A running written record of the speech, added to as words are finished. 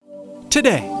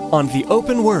Today on The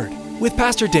Open Word with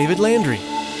Pastor David Landry.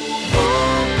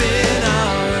 Open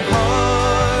our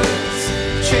hearts,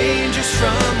 change us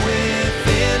from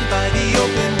within by the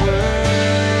open word.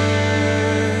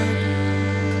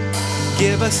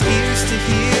 Give us ears to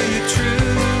hear your truth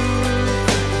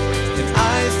and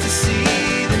eyes to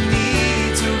see the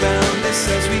needs around us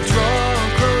as we draw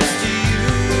close to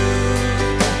you.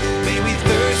 May we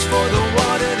thirst for the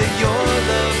water that your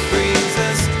love brings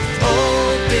us.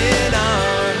 Open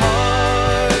our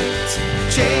hearts,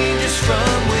 change us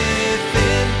from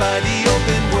within by the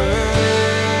open word.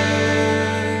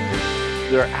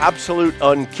 Their absolute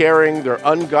uncaring, their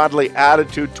ungodly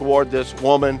attitude toward this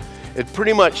woman, it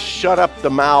pretty much shut up the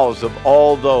mouths of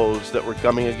all those that were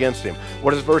coming against him.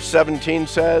 What does verse 17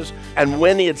 says? And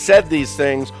when he had said these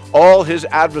things, all his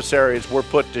adversaries were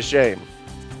put to shame.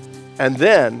 And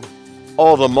then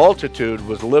all the multitude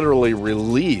was literally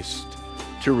released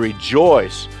to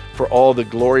rejoice for all the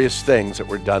glorious things that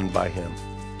were done by him.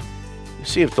 You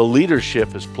see, if the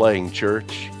leadership is playing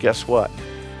church, guess what?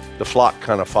 The flock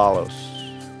kind of follows.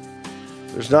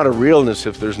 There's not a realness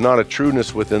if there's not a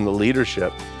trueness within the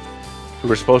leadership,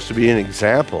 who are supposed to be an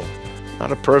example.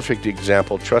 Not a perfect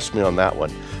example, trust me on that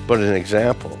one, but an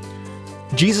example.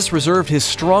 Jesus reserved his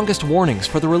strongest warnings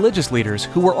for the religious leaders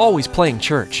who were always playing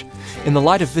church. In the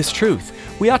light of this truth,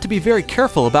 we ought to be very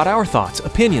careful about our thoughts,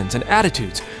 opinions, and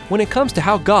attitudes when it comes to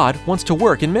how God wants to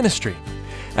work in ministry.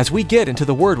 As we get into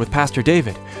the Word with Pastor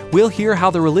David, we'll hear how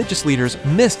the religious leaders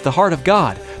missed the heart of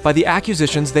God by the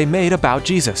accusations they made about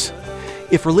Jesus.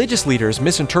 If religious leaders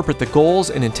misinterpret the goals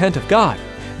and intent of God,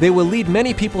 they will lead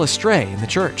many people astray in the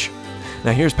church.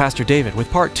 Now here's Pastor David with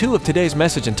part 2 of today's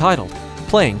message entitled,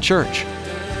 Playing Church. Open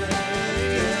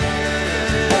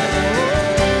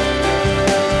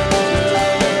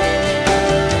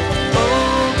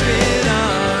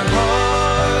our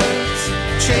hearts,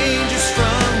 change us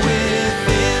from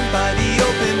within by the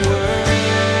open word.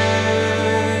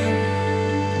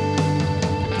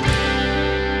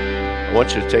 I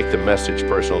want you to take the message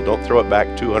personal. Don't throw it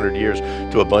back 200 years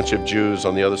to a bunch of Jews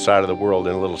on the other side of the world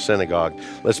in a little synagogue.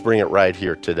 Let's bring it right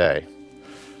here today.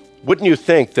 Wouldn't you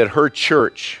think that her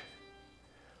church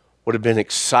would have been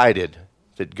excited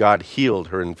that God healed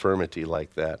her infirmity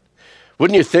like that?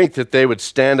 Wouldn't you think that they would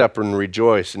stand up and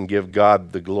rejoice and give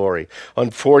God the glory?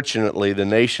 Unfortunately, the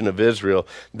nation of Israel,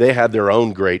 they had their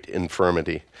own great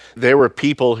infirmity. They were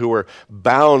people who were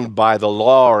bound by the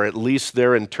law, or at least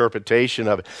their interpretation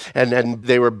of it. And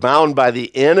they were bound by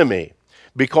the enemy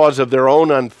because of their own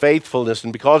unfaithfulness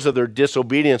and because of their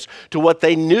disobedience to what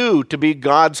they knew to be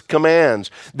God's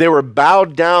commands. They were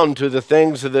bowed down to the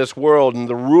things of this world, and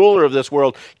the ruler of this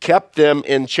world kept them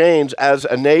in chains as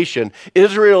a nation.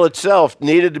 Israel itself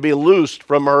needed to be loosed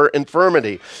from her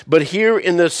infirmity. But here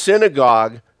in the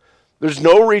synagogue, there's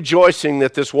no rejoicing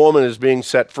that this woman is being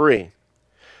set free.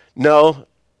 No,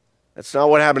 that's not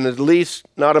what happened, at least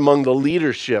not among the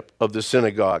leadership of the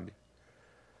synagogue.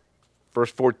 Verse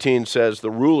 14 says,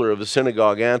 the ruler of the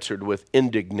synagogue answered with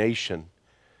indignation.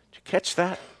 Did you catch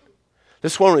that?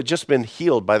 This woman had just been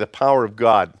healed by the power of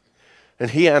God,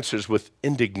 and he answers with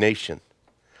indignation.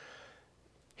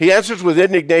 He answers with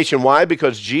indignation. Why?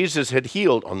 Because Jesus had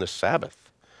healed on the Sabbath.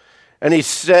 And he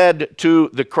said to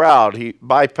the crowd, he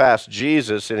bypassed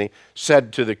Jesus, and he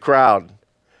said to the crowd,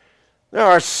 there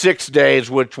are 6 days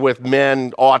which with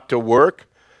men ought to work.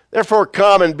 Therefore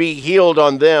come and be healed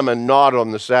on them and not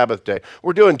on the Sabbath day.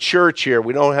 We're doing church here.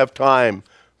 We don't have time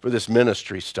for this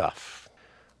ministry stuff.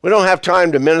 We don't have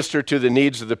time to minister to the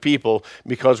needs of the people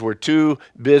because we're too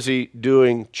busy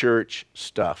doing church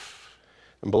stuff.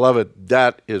 And beloved,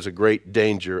 that is a great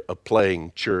danger of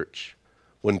playing church.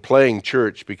 When playing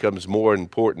church becomes more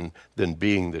important than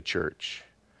being the church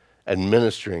and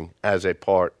ministering as a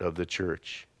part of the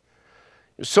church.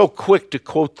 So quick to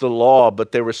quote the law,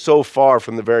 but they were so far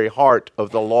from the very heart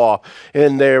of the law,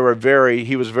 and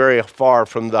he was very far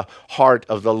from the heart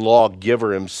of the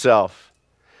lawgiver himself.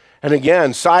 And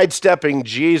again, sidestepping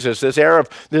Jesus, this air of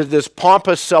this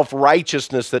pompous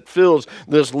self-righteousness that fills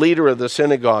this leader of the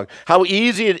synagogue. How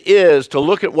easy it is to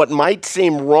look at what might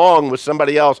seem wrong with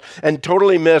somebody else and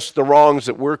totally miss the wrongs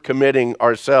that we're committing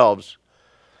ourselves.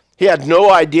 He had no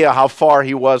idea how far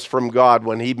he was from God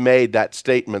when he made that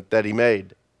statement that he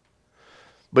made.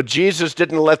 But Jesus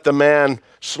didn't let the man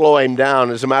slow him down.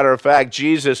 As a matter of fact,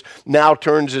 Jesus now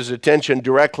turns his attention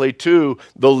directly to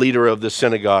the leader of the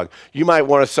synagogue. You might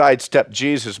want to sidestep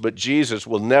Jesus, but Jesus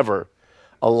will never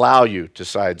allow you to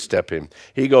sidestep him.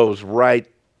 He goes right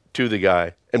to the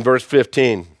guy. In verse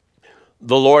 15,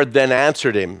 the Lord then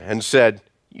answered him and said,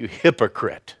 "You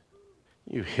hypocrite,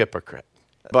 you hypocrite."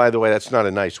 By the way, that's not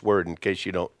a nice word in case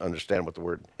you don't understand what the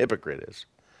word hypocrite is.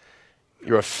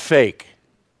 You're a fake.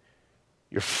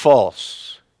 You're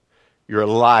false. You're a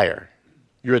liar.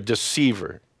 You're a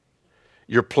deceiver.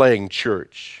 You're playing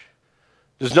church.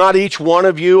 Does not each one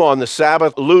of you on the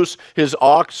Sabbath loose his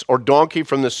ox or donkey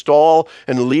from the stall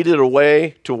and lead it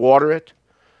away to water it?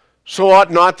 So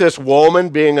ought not this woman,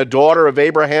 being a daughter of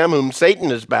Abraham, whom Satan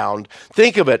has bound,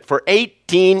 think of it, for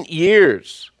 18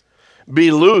 years, be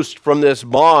loosed from this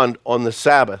bond on the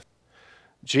Sabbath?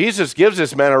 Jesus gives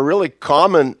this man a really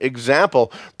common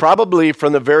example, probably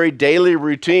from the very daily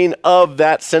routine of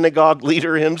that synagogue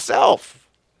leader himself.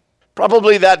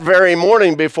 Probably that very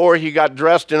morning before he got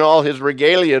dressed in all his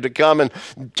regalia to come and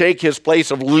take his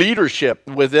place of leadership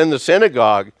within the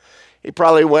synagogue, he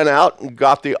probably went out and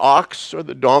got the ox or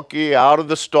the donkey out of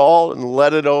the stall and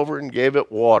led it over and gave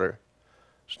it water.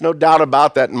 There's no doubt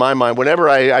about that in my mind. Whenever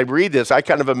I read this, I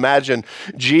kind of imagine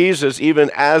Jesus, even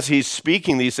as he's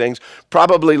speaking these things,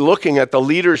 probably looking at the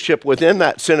leadership within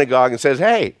that synagogue and says,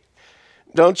 hey,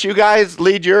 don't you guys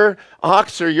lead your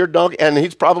ox or your donkey? And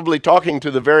he's probably talking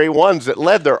to the very ones that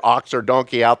led their ox or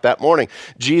donkey out that morning.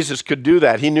 Jesus could do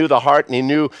that. He knew the heart and he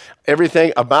knew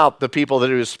everything about the people that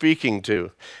he was speaking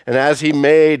to. And as he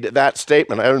made that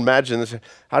statement, I would imagine this,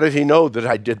 how did he know that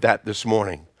I did that this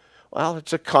morning? Well,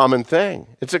 it's a common thing.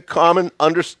 It's a common,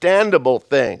 understandable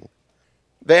thing.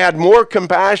 They had more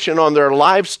compassion on their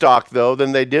livestock, though,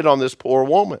 than they did on this poor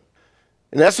woman.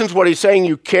 In essence, what he's saying,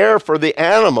 you care for the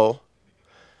animal,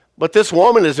 but this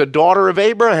woman is a daughter of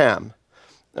Abraham.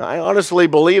 Now, I honestly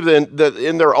believe that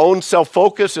in their own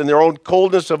self-focus and their own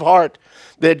coldness of heart,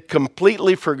 they'd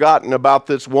completely forgotten about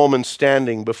this woman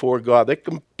standing before God. They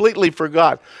completely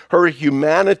forgot her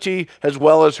humanity as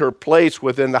well as her place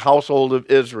within the household of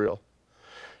Israel.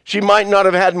 She might not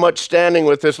have had much standing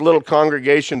with this little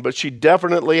congregation, but she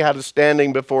definitely had a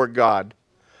standing before God.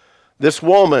 This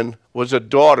woman was a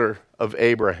daughter of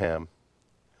Abraham.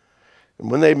 And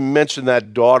when they mention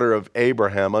that daughter of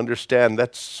Abraham, understand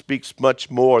that speaks much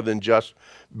more than just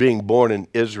being born an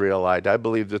Israelite. I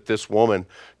believe that this woman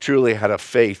truly had a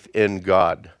faith in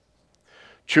God,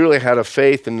 truly had a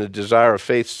faith and a desire of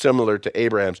faith similar to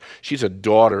Abraham's. She's a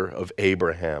daughter of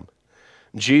Abraham.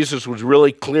 Jesus was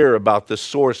really clear about the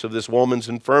source of this woman's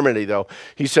infirmity, though.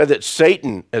 He said that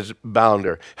Satan has bound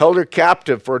her, held her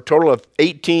captive for a total of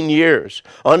 18 years,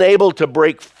 unable to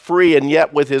break free, and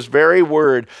yet with his very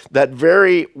word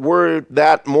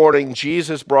that morning,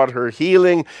 Jesus brought her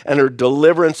healing and her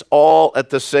deliverance all at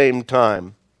the same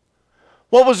time.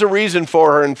 What was the reason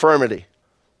for her infirmity?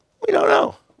 We don't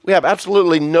know. We have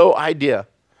absolutely no idea.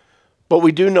 But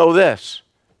we do know this: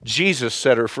 Jesus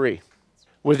set her free.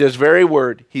 With his very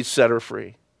word, he set her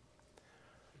free.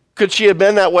 Could she have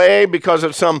been that way because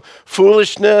of some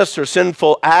foolishness or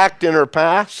sinful act in her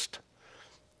past?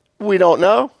 We don't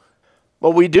know.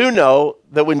 But we do know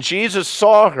that when Jesus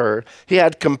saw her, he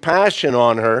had compassion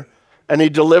on her and he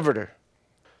delivered her.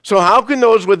 So how can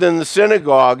those within the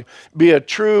synagogue be a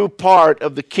true part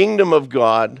of the kingdom of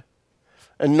God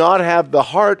and not have the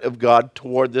heart of God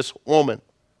toward this woman?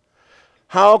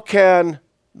 How can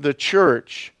the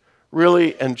church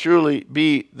really and truly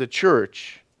be the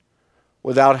church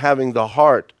without having the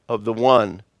heart of the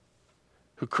one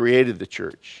who created the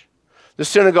church? The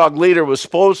synagogue leader was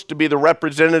supposed to be the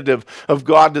representative of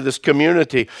God to this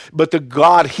community, but the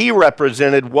God he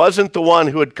represented wasn't the one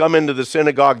who had come into the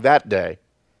synagogue that day.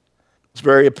 It's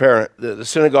very apparent that the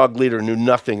synagogue leader knew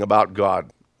nothing about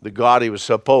God, the God he was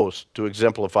supposed to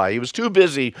exemplify. He was too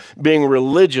busy being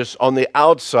religious on the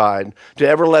outside to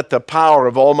ever let the power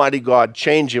of Almighty God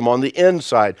change him on the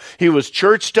inside. He was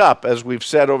churched up, as we've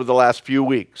said over the last few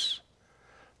weeks,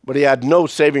 but he had no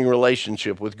saving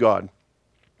relationship with God.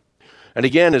 And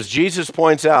again, as Jesus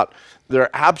points out, their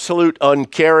absolute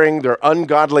uncaring, their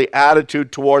ungodly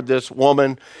attitude toward this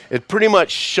woman, it pretty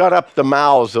much shut up the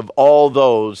mouths of all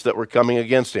those that were coming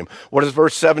against him. What does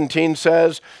verse 17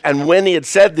 says? And when he had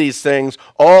said these things,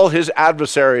 all his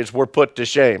adversaries were put to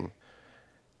shame.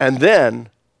 And then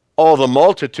all the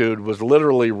multitude was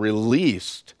literally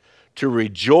released to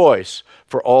rejoice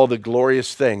for all the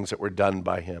glorious things that were done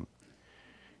by him.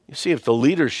 You see, if the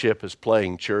leadership is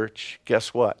playing church,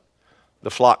 guess what? The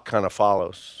flock kind of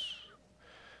follows.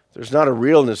 There's not a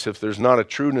realness if there's not a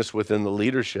trueness within the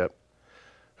leadership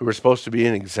who are supposed to be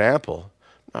an example,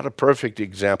 not a perfect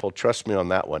example, trust me on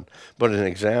that one, but an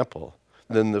example,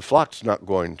 then the flock's not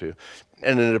going to.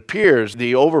 And it appears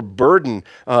the overburden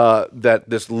that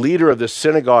this leader of this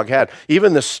synagogue had,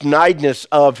 even the snideness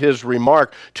of his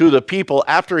remark to the people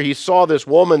after he saw this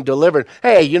woman delivered,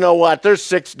 hey, you know what, there's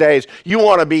 6 days, you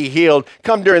want to be healed,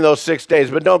 come during those 6 days,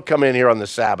 but don't come in here on the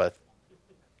Sabbath.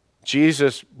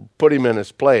 Jesus put him in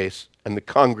his place, and the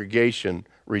congregation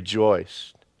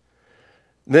rejoiced.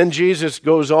 Then Jesus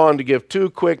goes on to give two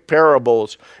quick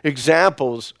parables,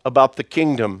 examples about the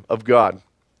kingdom of God.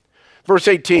 Verse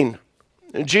 18,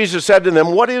 Jesus said to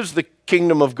them, "What is the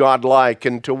kingdom of God like,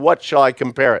 and to what shall I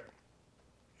compare it?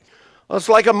 Well, it's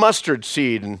like a mustard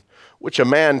seed, which a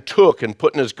man took and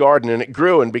put in his garden, and it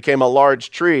grew and became a large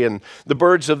tree, and the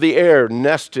birds of the air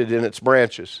nested in its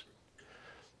branches."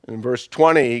 In verse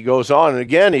 20, he goes on, and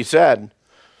again he said,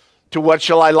 "To what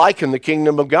shall I liken the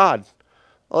kingdom of God?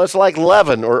 Well, it's like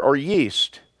leaven or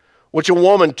yeast, which a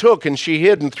woman took and she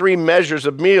hid in 3 measures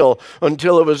of meal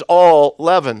until it was all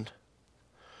leavened."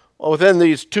 Well, within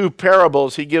these two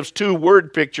parables, he gives 2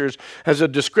 word pictures as a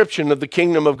description of the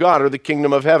kingdom of God or the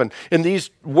kingdom of heaven. In these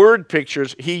word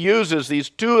pictures, he uses these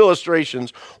 2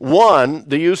 illustrations. One,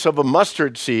 the use of a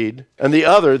mustard seed, and the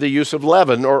other, the use of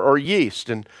leaven or yeast.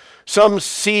 And some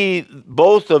see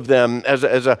both of them as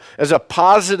a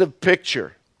positive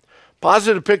picture.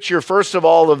 Positive picture, first of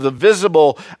all, of the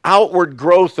visible outward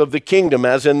growth of the kingdom,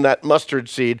 as in that mustard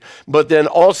seed, but then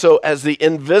also as the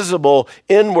invisible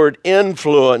inward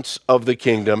influence of the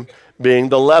kingdom, being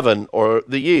the leaven or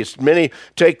the yeast. Many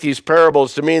take these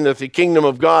parables to mean that the kingdom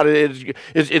of God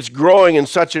is growing in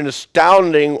such an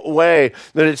astounding way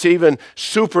that it's even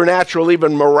supernatural,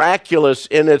 even miraculous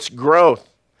in its growth.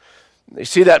 They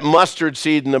see that mustard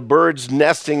seed and the birds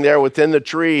nesting there within the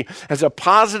tree as a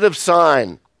positive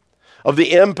sign of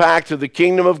the impact of the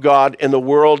kingdom of God in the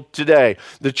world today.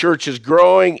 The church is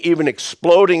growing, even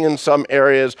exploding in some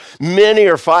areas. Many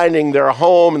are finding their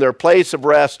home, their place of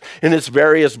rest in its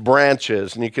various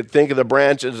branches. And you could think of the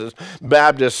branches as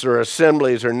Baptists or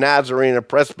Assemblies or Nazarene or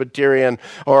Presbyterian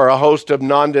or a host of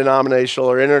non-denominational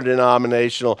or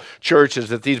interdenominational churches,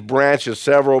 that these branches,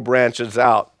 several branches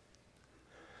out.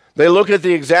 They look at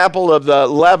the example of the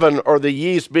leaven or the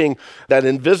yeast being that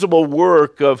invisible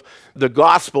work of the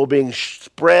gospel being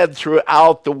spread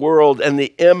throughout the world and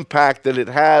the impact that it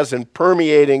has in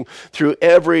permeating through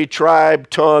every tribe,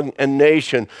 tongue, and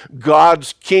nation.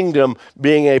 God's kingdom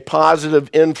being a positive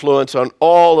influence on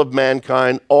all of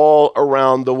mankind all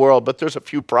around the world. But there's a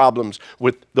few problems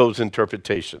with those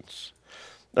interpretations.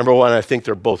 Number one, I think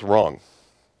they're both wrong.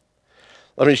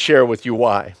 Let me share with you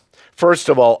why. First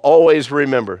of all, always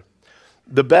remember,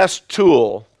 the best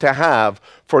tool to have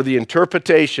for the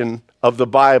interpretation of the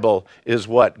Bible is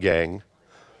what, gang?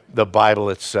 The Bible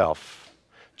itself.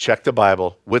 Check the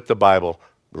Bible with the Bible.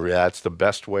 That's the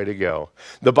best way to go.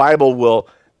 The Bible will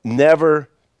never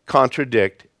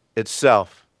contradict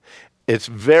itself. It's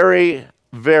very,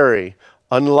 very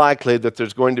unlikely that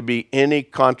there's going to be any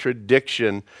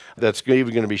contradiction that's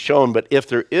even going to be shown. But if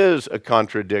there is a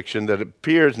contradiction that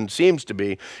appears and seems to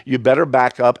be, you better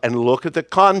back up and look at the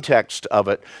context of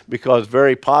it, because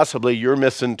very possibly you're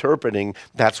misinterpreting.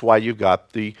 That's why you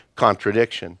got the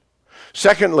contradiction.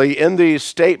 Secondly, in these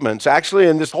statements, actually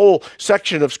in this whole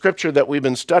section of Scripture that we've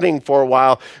been studying for a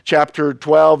while, chapter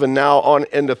 12 and now on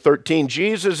into 13,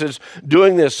 Jesus is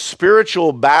doing this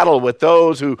spiritual battle with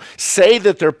those who say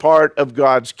that they're part of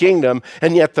God's kingdom,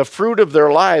 and yet the fruit of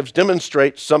their lives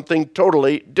demonstrates something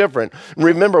totally different.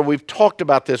 Remember, we've talked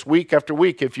about this week after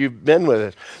week, if you've been with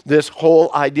us, this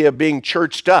whole idea of being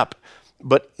churched up,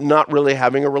 but not really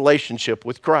having a relationship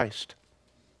with Christ.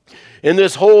 In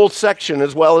this whole section,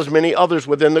 as well as many others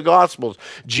within the Gospels,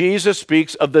 Jesus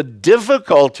speaks of the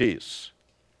difficulties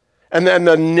and then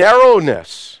the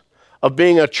narrowness of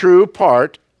being a true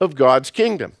part of God's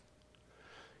kingdom.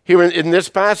 Here in this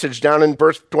passage, down in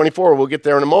verse 24, we'll get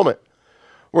there in a moment,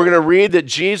 we're going to read that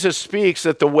Jesus speaks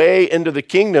that the way into the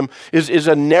kingdom is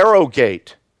a narrow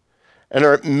gate.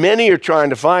 And many are trying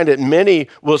to find it. Many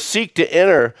will seek to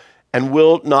enter and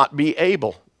will not be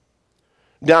able.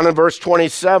 Down in verse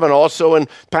 27, also in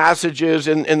passages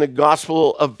in the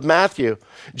Gospel of Matthew,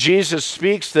 Jesus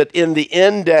speaks that in the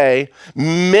end day,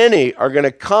 many are going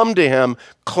to come to him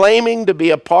claiming to be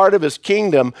a part of his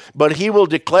kingdom, but he will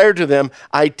declare to them,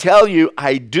 "I tell you,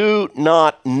 I do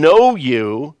not know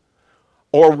you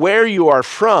or where you are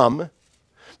from.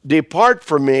 Depart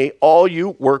from me, all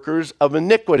you workers of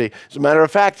iniquity." As a matter of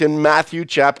fact, in Matthew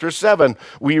chapter 7,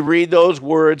 we read those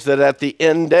words that at the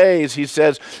end days, he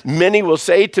says, "Many will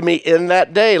say to me in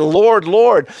that day, Lord,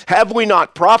 Lord, have we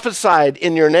not prophesied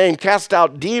in your name, cast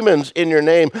out demons in your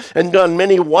name, and done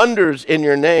many wonders in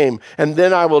your name? And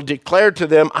then I will declare to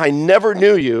them, I never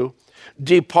knew you.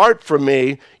 Depart from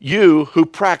me, you who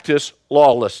practice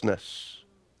lawlessness."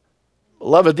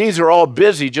 Beloved, these are all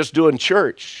busy just doing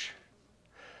church,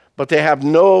 but they have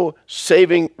no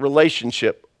saving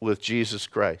relationship with Jesus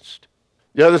Christ.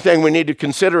 The other thing we need to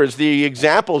consider is the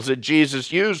examples that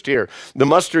Jesus used here, the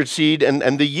mustard seed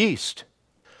and the yeast.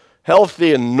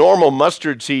 Healthy and normal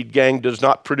mustard seed, gang, does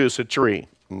not produce a tree.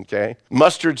 Okay?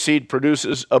 Mustard seed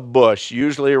produces a bush,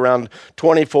 usually around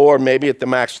 24, maybe at the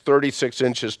max 36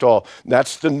 inches tall.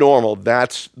 That's the normal.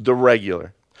 That's the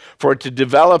regular. For it to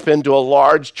develop into a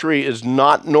large tree is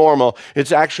not normal.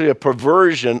 It's actually a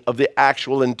perversion of the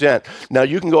actual intent. Now,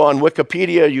 you can go on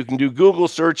Wikipedia, you can do Google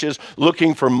searches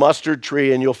looking for mustard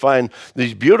tree, and you'll find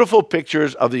these beautiful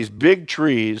pictures of these big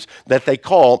trees that they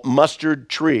call mustard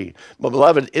tree. But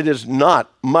beloved, it is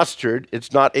not mustard.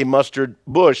 It's not a mustard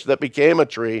bush that became a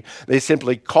tree. They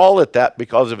simply call it that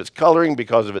because of its coloring,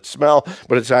 because of its smell,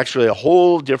 but it's actually a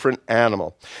whole different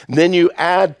animal. And then you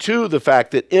add to the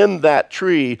fact that in that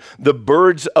tree, the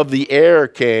birds of the air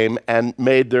came and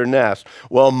made their nest.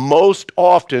 Well, most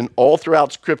often, all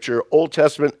throughout Scripture, Old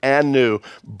Testament and New,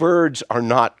 birds are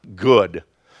not good.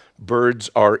 Birds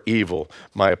are evil.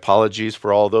 My apologies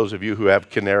for all those of you who have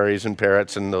canaries and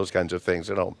parrots and those kinds of things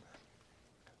at home.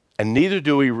 And neither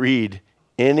do we read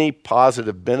any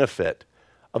positive benefit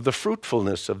of the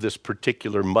fruitfulness of this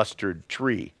particular mustard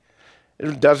tree.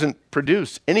 It doesn't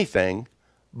produce anything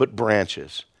but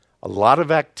branches. A lot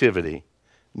of activity,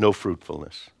 no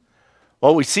fruitfulness.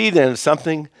 What we see then is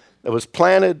something that was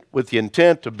planted with the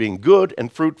intent of being good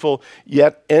and fruitful,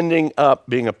 yet ending up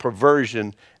being a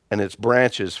perversion and its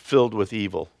branches filled with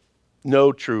evil.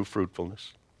 No true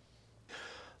fruitfulness.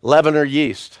 Leaven or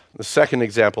yeast, the second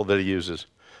example that he uses.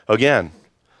 Again,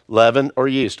 leaven or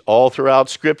yeast. All throughout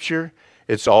Scripture,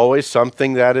 it's always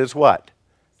something that is what?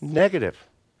 Negative.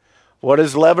 What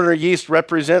does leaven or yeast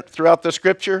represent throughout the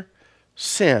Scripture?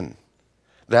 Sin.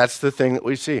 That's the thing that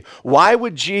we see. Why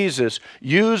would Jesus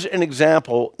use an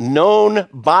example known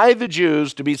by the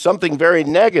Jews to be something very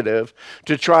negative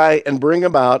to try and bring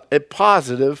about a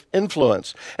positive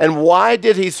influence? And why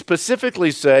did he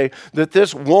specifically say that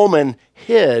this woman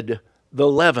hid the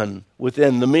leaven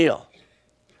within the meal?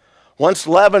 Once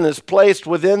leaven is placed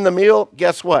within the meal,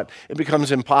 guess what? It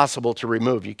becomes impossible to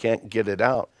remove. You can't get it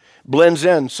out. Blends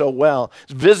in so well.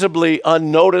 It's visibly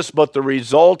unnoticed, but the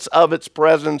results of its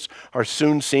presence are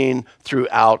soon seen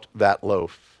throughout that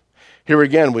loaf. Here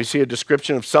again, we see a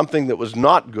description of something that was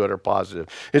not good or positive.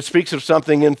 It speaks of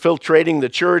something infiltrating the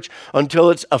church until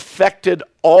it's affected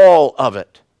all of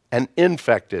it and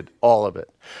infected all of it.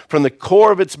 From the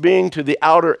core of its being to the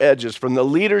outer edges, from the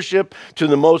leadership to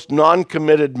the most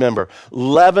non-committed member.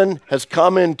 Leaven has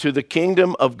come into the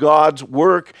kingdom of God's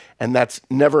work, and that's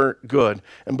never good.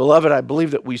 And beloved, I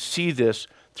believe that we see this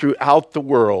throughout the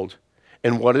world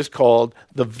in what is called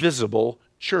the visible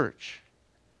church.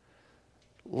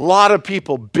 A lot of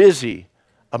people busy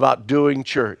about doing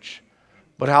church,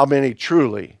 but how many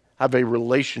truly have a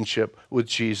relationship with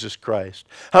Jesus Christ?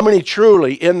 How many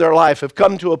truly in their life have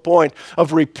come to a point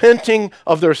of repenting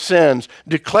of their sins,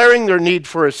 declaring their need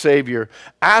for a Savior,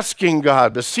 asking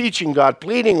God, beseeching God,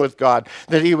 pleading with God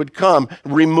that He would come,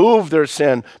 remove their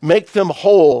sin, make them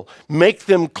whole, make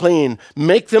them clean,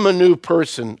 make them a new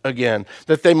person again,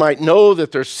 that they might know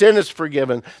that their sin is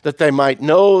forgiven, that they might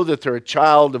know that they're a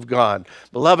child of God.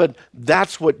 Beloved,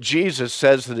 that's what Jesus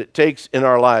says that it takes in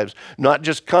our lives, not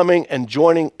just coming and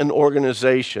joining an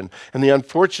organization. And the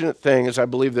unfortunate thing is I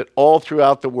believe that all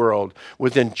throughout the world,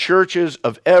 within churches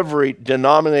of every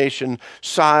denomination,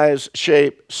 size,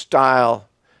 shape, style,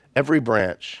 every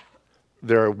branch,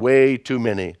 there are way too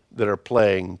many that are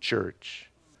playing church.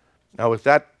 Now, with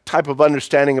that type of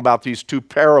understanding about these two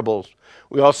parables,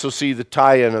 we also see the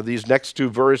tie-in of these next two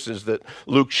verses that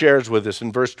Luke shares with us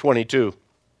in verse 22.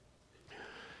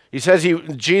 He says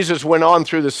Jesus went on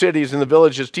through the cities and the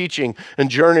villages teaching and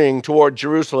journeying toward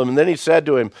Jerusalem. And then he said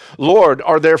to him, Lord,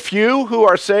 are there few who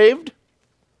are saved?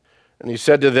 And he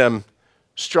said to them,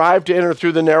 strive to enter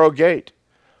through the narrow gate.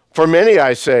 For many,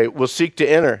 I say, will seek to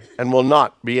enter and will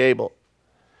not be able.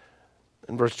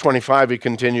 In verse 25, he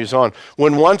continues on.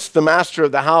 When once the master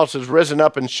of the house has risen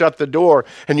up and shut the door,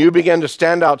 and you begin to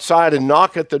stand outside and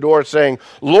knock at the door saying,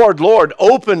 Lord, Lord,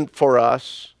 open for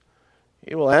us,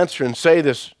 he will answer and say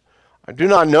this, I do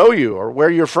not know you or where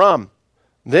you're from.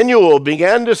 Then you will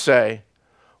begin to say,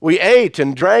 we ate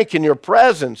and drank in your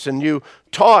presence and you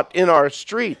taught in our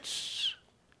streets.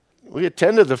 We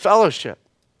attended the fellowship.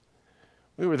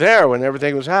 We were there when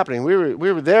everything was happening. We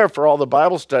were there for all the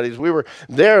Bible studies. We were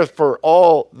there for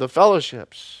all the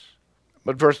fellowships.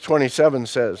 But verse 27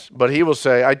 says, but he will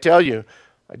say, I tell you,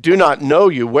 I do not know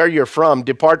you, where you're from.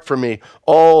 Depart from me,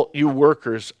 all you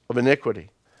workers of iniquity.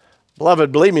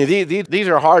 Beloved, believe me, these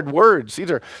are hard words.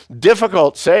 These are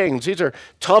difficult sayings. These are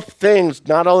tough things,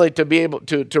 not only to be able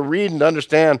to read and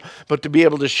understand, but to be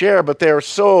able to share. But they are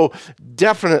so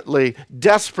definitely,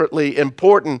 desperately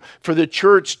important for the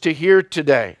church to hear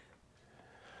today,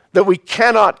 that we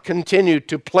cannot continue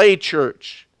to play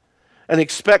church and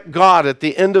expect God at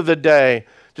the end of the day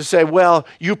to say, well,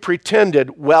 you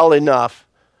pretended well enough,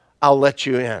 I'll let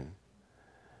you in.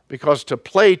 Because to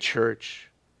play church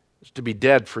is to be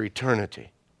dead for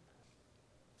eternity.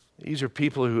 These are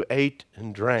people who ate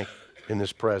and drank in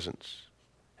his presence,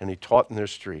 and he taught in their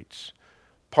streets.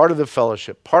 Part of the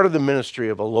fellowship, part of the ministry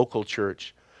of a local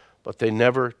church, but they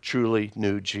never truly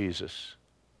knew Jesus,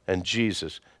 and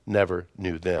Jesus never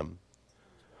knew them.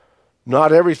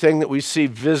 Not everything that we see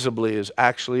visibly is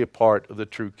actually a part of the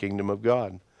true kingdom of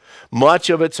God. Much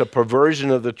of it's a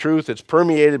perversion of the truth. It's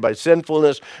permeated by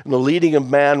sinfulness and the leading of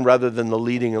man rather than the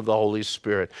leading of the Holy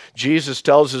Spirit. Jesus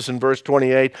tells us in verse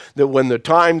 28 that when the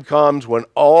time comes, when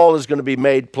all is going to be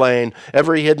made plain,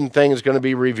 every hidden thing is going to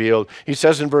be revealed. He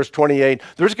says in verse 28,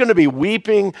 there's going to be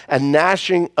weeping and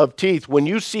gnashing of teeth when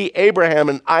you see Abraham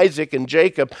and Isaac and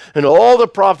Jacob and all the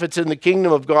prophets in the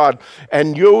kingdom of God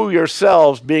and you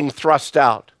yourselves being thrust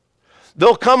out.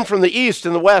 They'll come from the east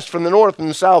and the west, from the north and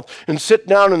the south, and sit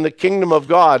down in the kingdom of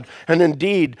God. And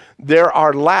indeed, there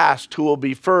are last who will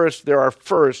be first. There are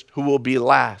first who will be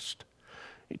last.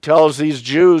 He tells these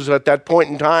Jews at that point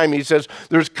in time, he says,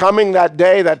 there's coming that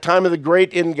day, that time of the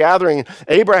great ingathering.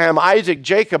 Abraham, Isaac,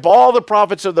 Jacob, all the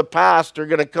prophets of the past are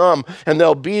going to come, and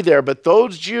they'll be there. But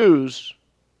those Jews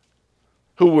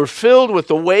who were filled with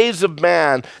the ways of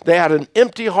man, they had an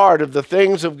empty heart of the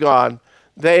things of God,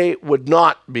 they would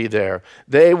not be there.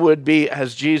 They would be,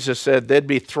 as Jesus said, they'd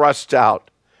be thrust out,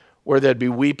 where there'd be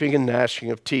weeping and gnashing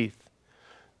of teeth.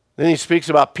 Then he speaks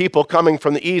about people coming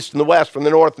from the east and the west, from the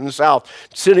north and the south,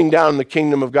 sitting down in the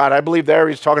kingdom of God. I believe there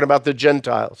he's talking about the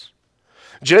Gentiles.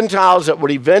 Gentiles that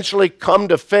would eventually come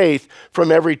to faith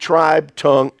from every tribe,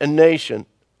 tongue, and nation.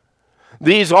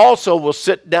 These also will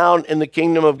sit down in the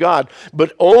kingdom of God,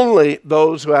 but only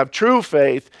those who have true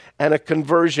faith and a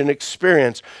conversion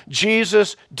experience.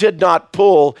 Jesus did not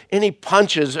pull any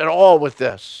punches at all with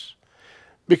this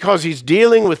because he's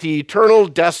dealing with the eternal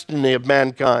destiny of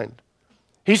mankind.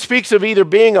 He speaks of either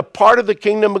being a part of the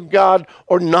kingdom of God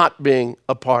or not being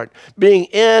a part, being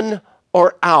in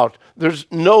or out. There's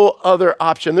no other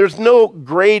option. There's no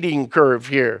grading curve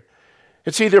here.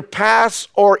 It's either pass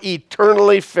or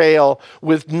eternally fail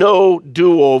with no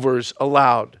do-overs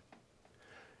allowed.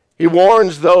 He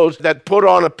warns those that put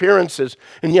on appearances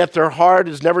and yet their heart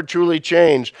is never truly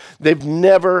changed. They've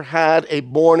never had a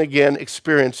born-again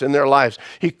experience in their lives.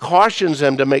 He cautions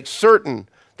them to make certain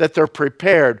that they're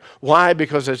prepared. Why?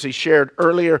 Because as he shared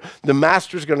earlier, the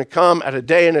Master's going to come at a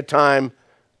day and a time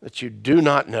that you do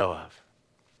not know of.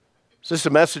 Is this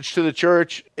a message to the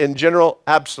church in general?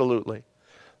 Absolutely.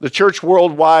 The church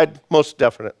worldwide, most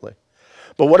definitely.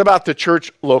 But what about the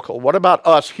church local? What about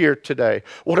us here today?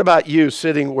 What about you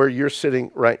sitting where you're sitting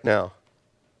right now?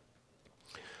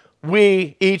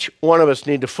 We, each one of us,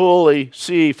 need to fully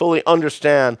see, fully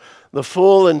understand the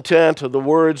full intent of the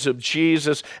words of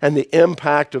Jesus and the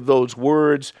impact of those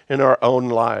words in our own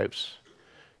lives.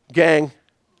 Gang,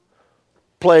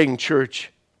 playing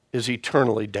church is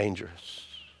eternally dangerous.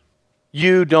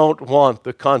 You don't want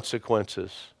the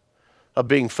consequences of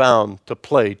being found to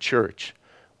play church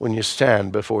when you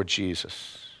stand before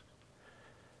Jesus.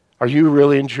 Are you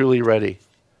really and truly ready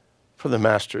for the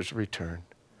Master's return?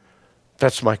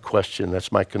 That's my question.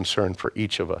 That's my concern for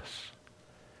each of us.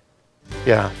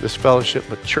 Yeah, this fellowship,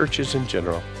 but churches in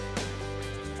general.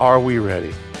 Are we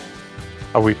ready?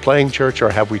 Are we playing church, or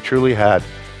have we truly had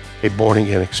a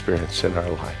born-again experience in our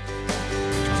life?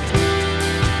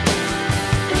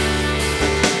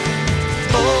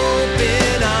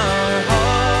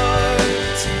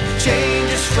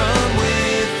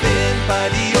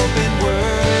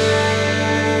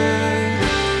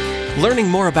 Learning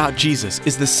more about Jesus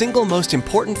is the single most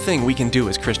important thing we can do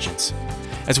as Christians.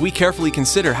 As we carefully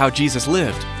consider how Jesus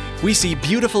lived, we see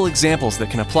beautiful examples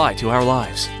that can apply to our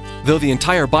lives. Though the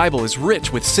entire Bible is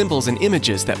rich with symbols and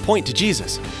images that point to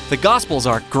Jesus, the Gospels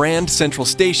are Grande central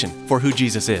station for who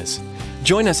Jesus is.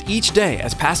 Join us each day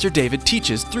as Pastor David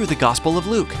teaches through the Gospel of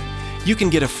Luke. You can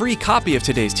get a free copy of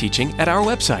today's teaching at our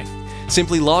website.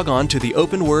 Simply log on to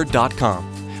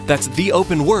theopenword.com. That's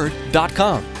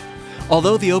theopenword.com.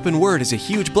 Although the open word is a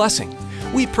huge blessing,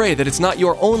 we pray that it's not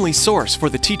your only source for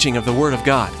the teaching of the Word of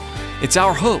God. It's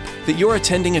our hope that you're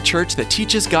attending a church that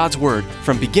teaches God's Word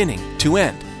from beginning to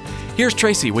end. Here's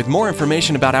Tracy with more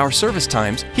information about our service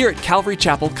times here at Calvary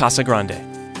Chapel, Casa Grande.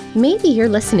 Maybe you're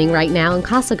listening right now in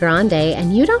Casa Grande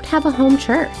and you don't have a home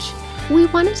church. We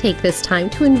want to take this time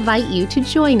to invite you to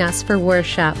join us for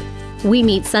worship. We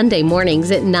meet Sunday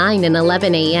mornings at 9 and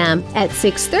 11 a.m., at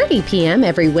 6:30 p.m.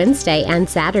 every Wednesday and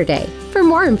Saturday. For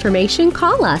more information,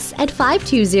 call us at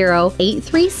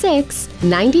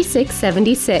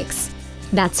 520-836-9676.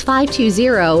 That's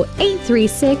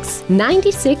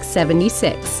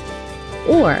 520-836-9676.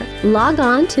 Or log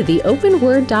on to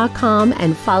theopenword.com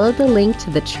and follow the link to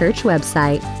the church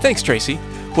website. Thanks, Tracy.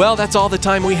 Well, that's all the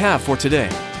time we have for today.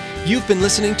 You've been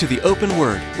listening to The Open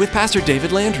Word with Pastor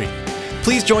David Landry.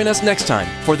 Please join us next time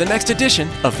for the next edition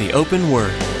of The Open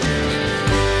Word.